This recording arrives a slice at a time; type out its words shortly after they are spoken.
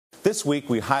This week,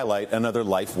 we highlight another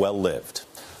life well lived.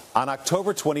 On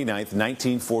October 29,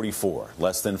 1944,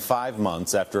 less than 5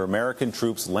 months after American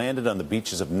troops landed on the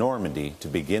beaches of Normandy to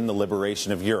begin the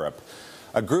liberation of Europe,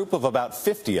 a group of about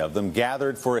 50 of them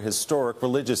gathered for a historic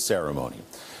religious ceremony.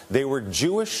 They were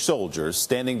Jewish soldiers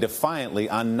standing defiantly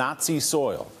on Nazi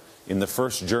soil in the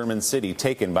first German city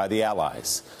taken by the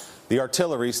Allies. The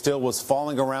artillery still was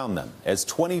falling around them as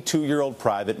 22-year-old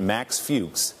Private Max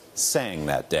Fuchs sang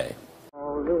that day.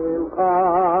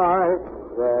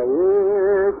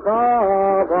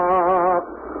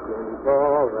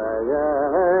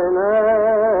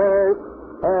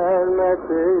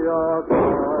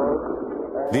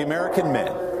 The American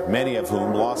men, many of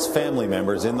whom lost family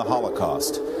members in the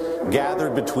Holocaust,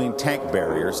 gathered between tank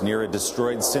barriers near a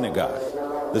destroyed synagogue.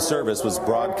 The service was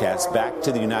broadcast back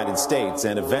to the United States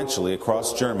and eventually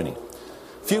across Germany.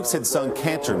 Fuchs had sung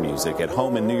cantor music at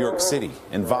home in New York City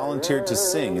and volunteered to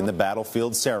sing in the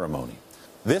battlefield ceremony.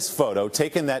 This photo,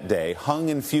 taken that day, hung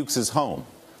in Fuchs's home,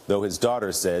 though his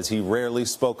daughter says he rarely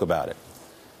spoke about it.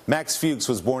 Max Fuchs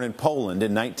was born in Poland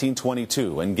in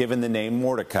 1922 and given the name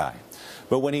Mordecai.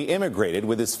 But when he immigrated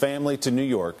with his family to New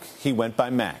York, he went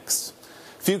by Max.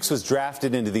 Fuchs was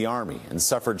drafted into the Army and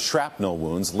suffered shrapnel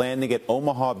wounds landing at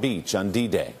Omaha Beach on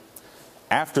D-Day.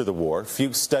 After the war,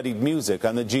 Fuchs studied music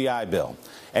on the GI Bill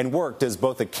and worked as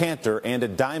both a cantor and a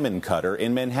diamond cutter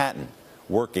in Manhattan,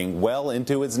 working well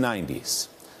into his 90s.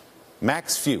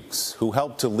 Max Fuchs, who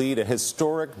helped to lead a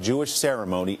historic Jewish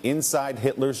ceremony inside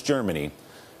Hitler's Germany,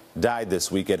 died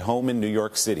this week at home in New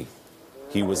York City.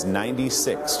 He was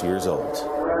 96 years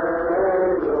old.